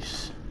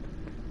place.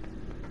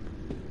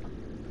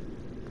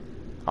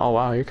 Oh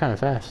wow, you're kind of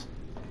fast.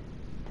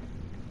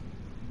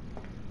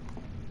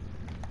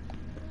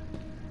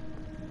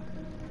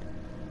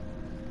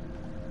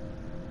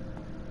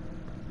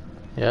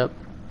 Yep.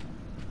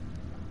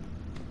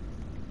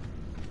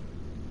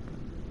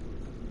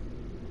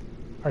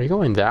 Are you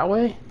going that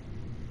way?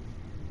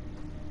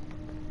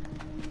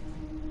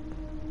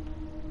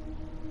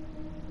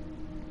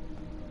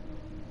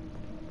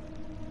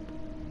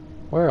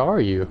 Where are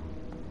you?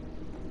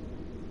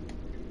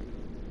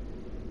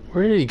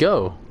 Where did he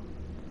go?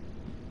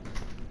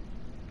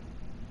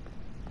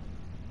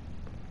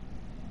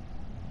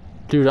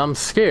 Dude, I'm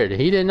scared.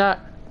 He did not.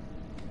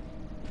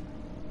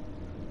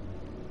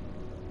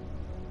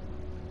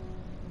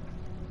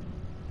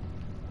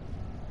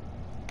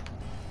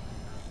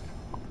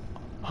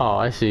 Oh,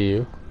 I see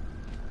you.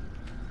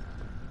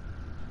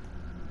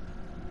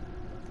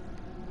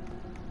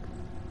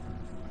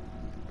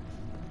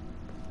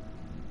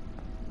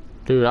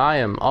 Dude, I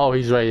am. Oh,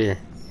 he's right here.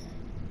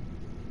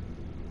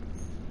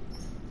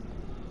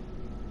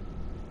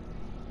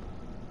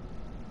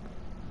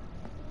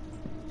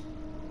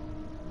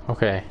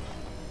 Okay.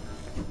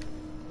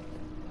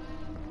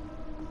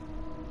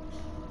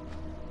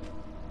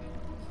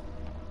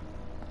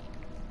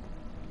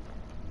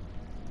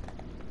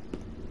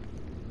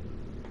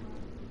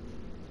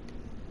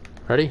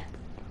 Ready?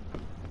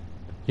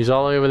 He's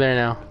all the way over there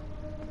now.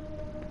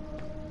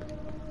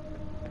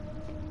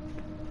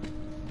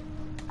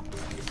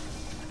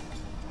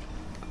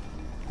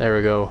 There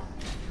we go.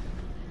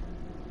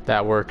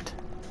 That worked.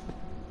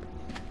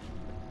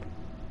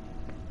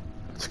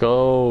 Let's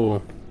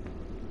go.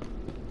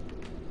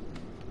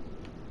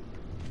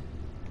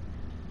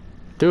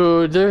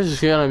 Dude,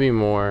 there's gonna be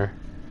more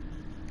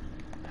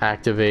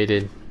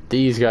activated.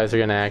 These guys are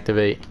gonna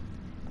activate.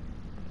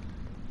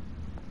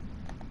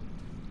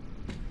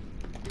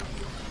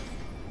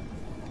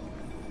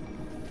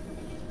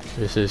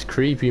 This is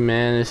creepy,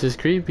 man. This is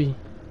creepy.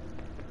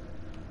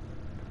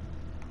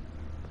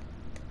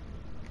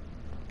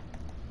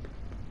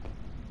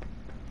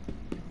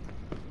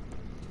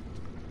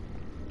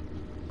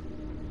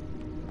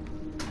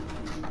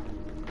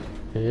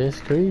 It is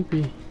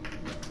creepy.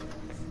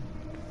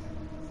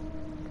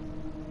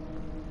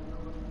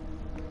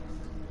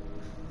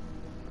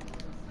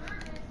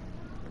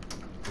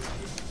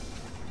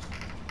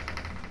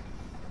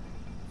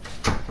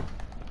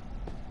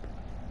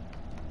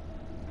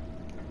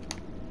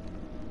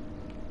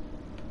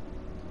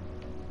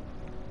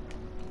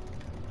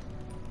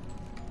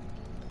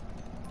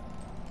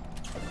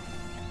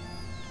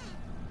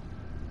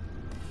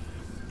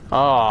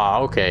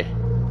 Oh, okay.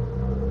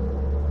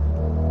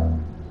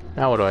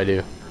 Now what do I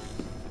do?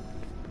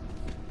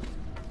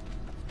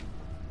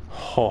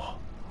 Oh.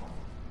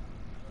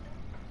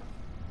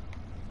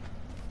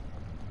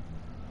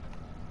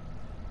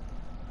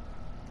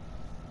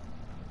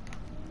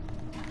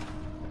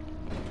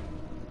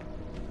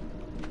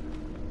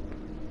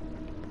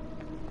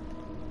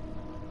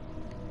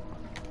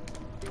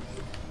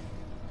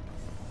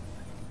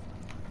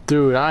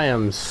 Dude, I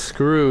am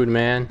screwed,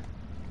 man.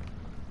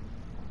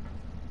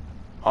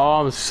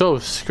 Oh, I'm so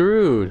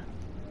screwed.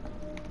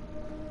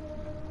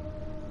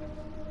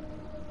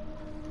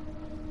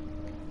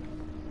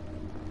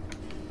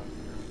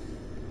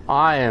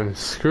 I am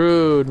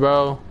screwed,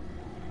 bro.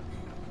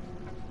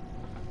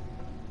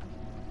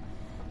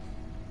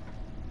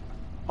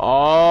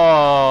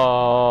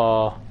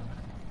 Oh.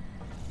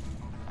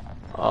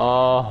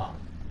 Oh.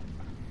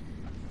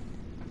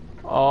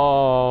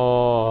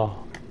 Oh.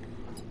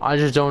 I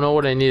just don't know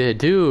what I need to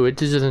do. It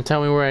just doesn't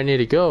tell me where I need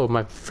to go.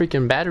 My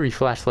freaking battery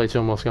flashlight's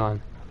almost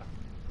gone.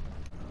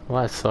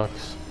 Well, that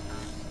sucks.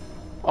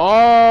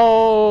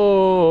 Oh.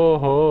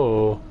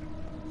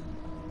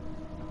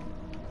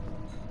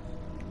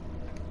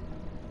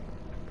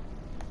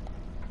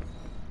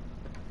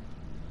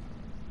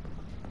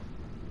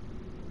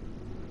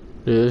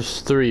 Dude, there's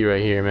 3 right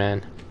here,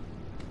 man.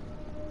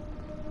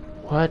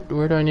 What?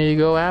 Where do I need to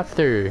go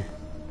after?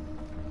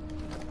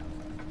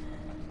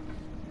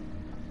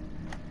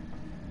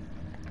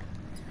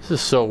 This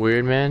is so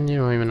weird, man. You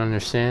don't even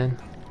understand.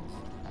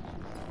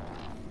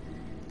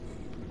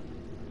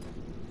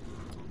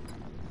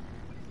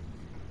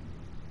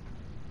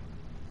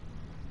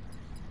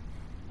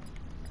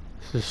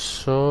 This is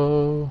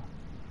so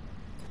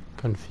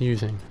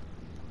confusing.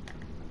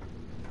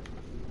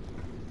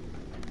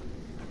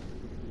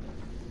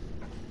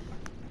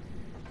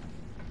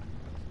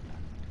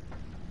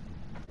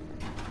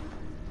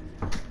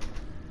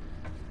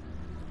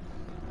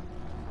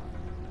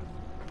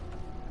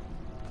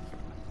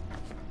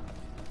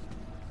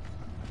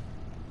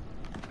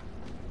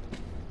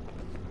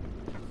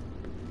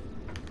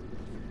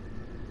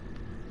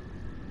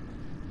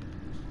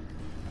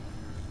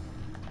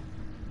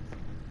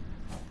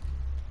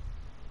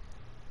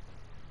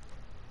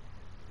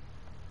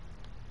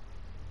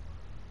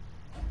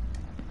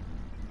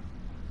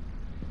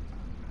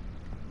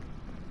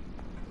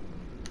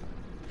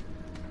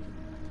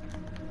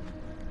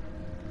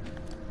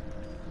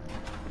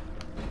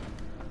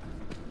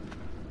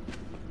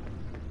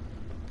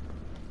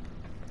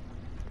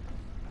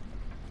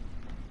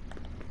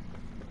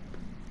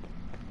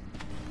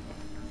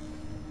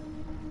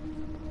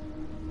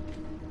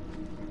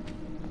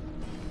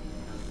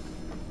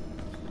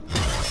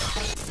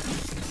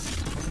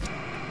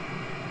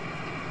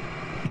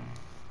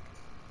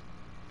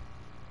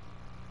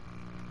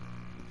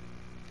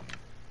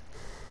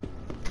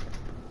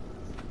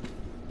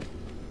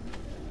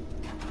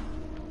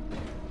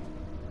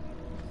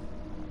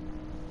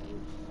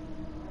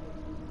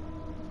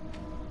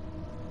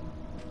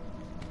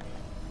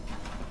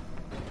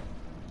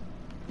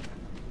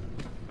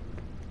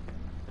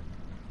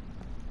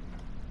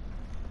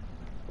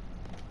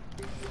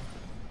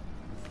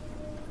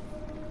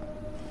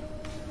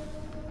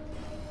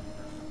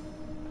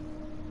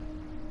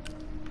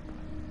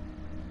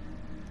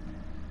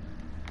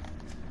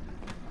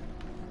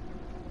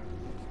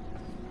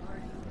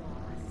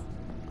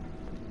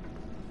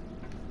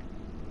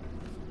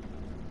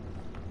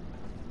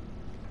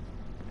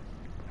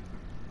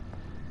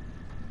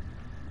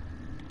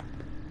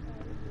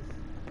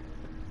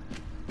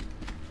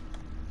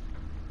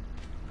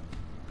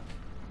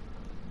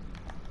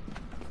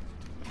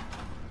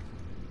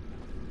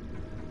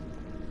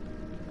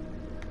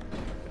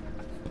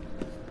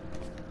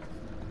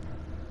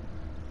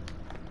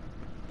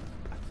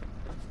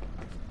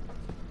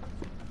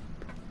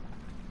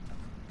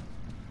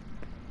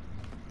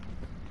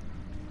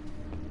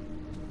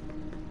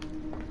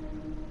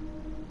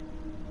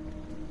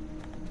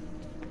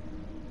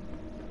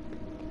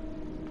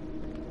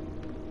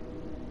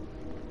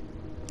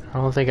 I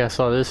don't think I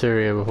saw this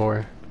area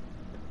before.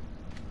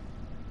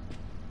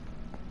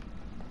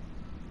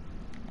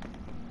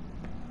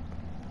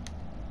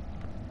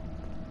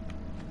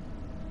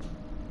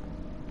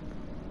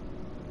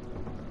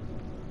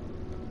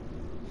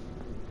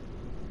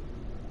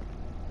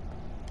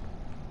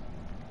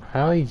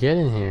 How do I get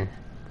in here?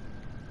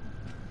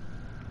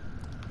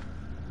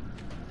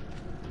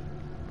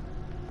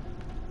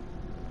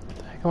 What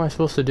the heck am I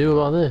supposed to do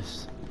about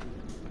this?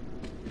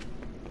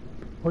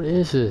 What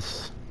is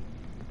this?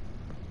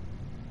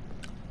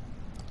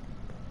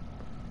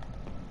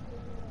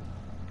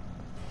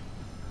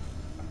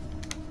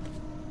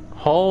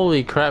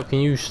 Holy crap, can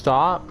you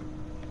stop?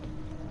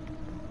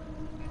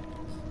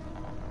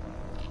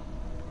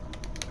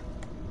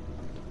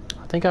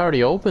 I think I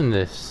already opened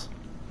this.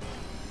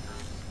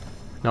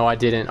 No, I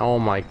didn't. Oh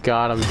my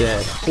god, I'm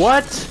dead.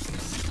 What?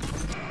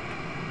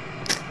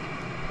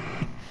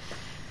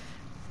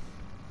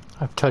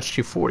 I've touched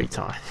you 40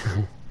 times.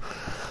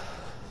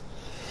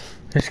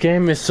 This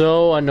game is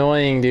so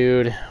annoying,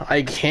 dude.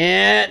 I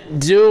can't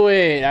do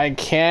it. I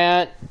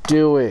can't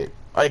do it.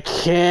 I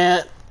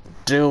can't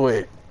do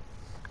it.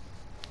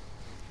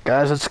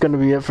 Guys, that's going to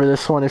be it for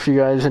this one. If you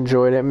guys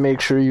enjoyed it,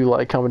 make sure you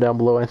like, comment down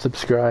below, and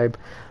subscribe.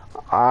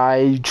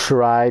 I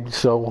tried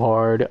so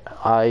hard.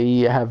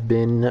 I have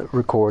been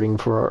recording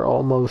for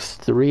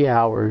almost 3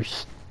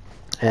 hours,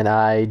 and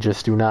I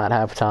just do not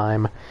have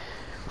time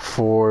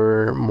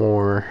for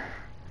more.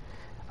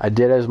 I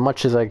did as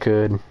much as I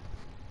could,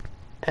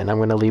 and I'm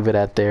going to leave it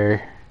at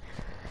there.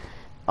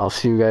 I'll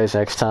see you guys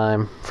next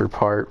time for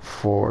part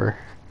 4.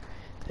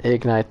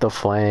 Ignite the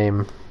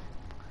flame.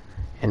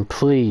 And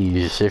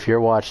please, if you're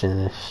watching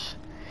this,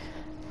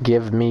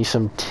 give me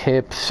some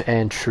tips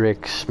and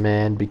tricks,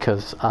 man,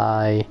 because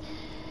I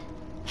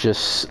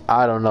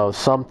don't know,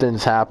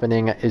 something's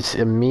happening. It's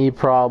a me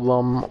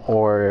problem,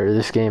 or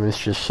this game is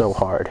just so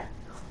hard.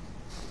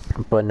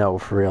 But no,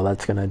 for real,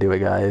 that's gonna do it,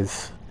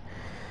 guys.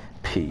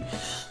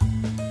 Peace.